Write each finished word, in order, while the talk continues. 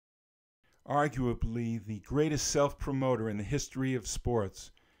Arguably the greatest self-promoter in the history of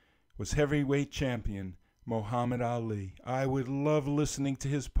sports was heavyweight champion Muhammad Ali. I would love listening to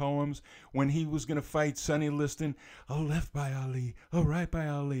his poems when he was going to fight Sonny Liston. A left by Ali, a right by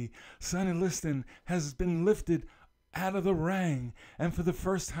Ali. Sonny Liston has been lifted out of the ring, and for the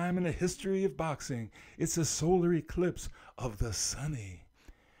first time in the history of boxing, it's a solar eclipse of the Sonny.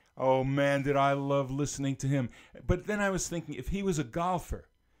 Oh man, did I love listening to him. But then I was thinking, if he was a golfer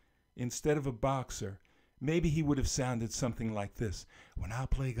instead of a boxer, maybe he would have sounded something like this. When I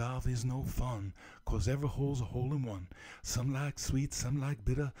play golf, it's no fun, 'cause every hole's a hole in one. Some like sweet, some like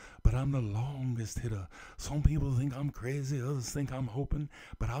bitter, but I'm the longest hitter. Some people think I'm crazy, others think I'm hoping,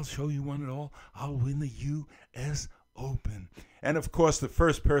 but I'll show you one and all. I'll win the U.S. Open. And of course, the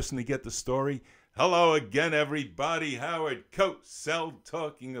first person to get the story, hello again, everybody. Howard Cosell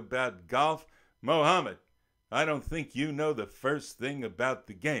talking about golf. Mohammed, I don't think you know the first thing about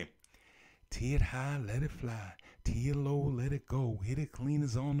the game. Tee it high, let it fly. Tee it low, let it go. Hit it clean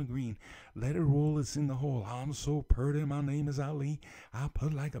as on the green. Let it roll, it's in the hole. I'm so purty, my name is Ali. I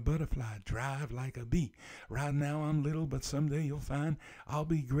put like a butterfly, drive like a bee. Right now I'm little, but someday you'll find I'll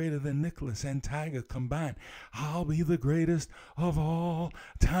be greater than Nicklaus and Tiger combined. I'll be the greatest of all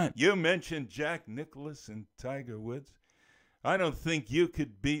time. You mentioned Jack Nicklaus and Tiger Woods. I don't think you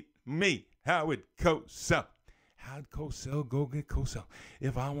could beat me, Howard Cosell. Howard Cosell, go get Cosell.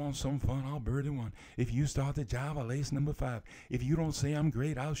 If I want some fun, I'll birdie one. If you start the job, I'll ace number 5. If you don't say I'm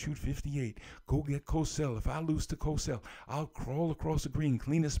great, I'll shoot 58. Go get Cosell. If I lose to Cosell, I'll crawl across the green,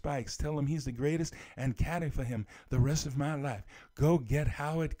 clean his spikes, tell him he's the greatest, and caddy for him the rest of my life. Go get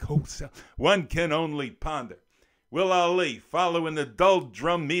Howard Cosell. One can only ponder. Will Ali follow in the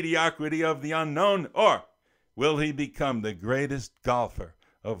dull-drum mediocrity of the unknown, or will he become the greatest golfer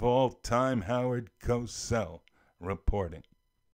of all time? Howard Cosell reporting.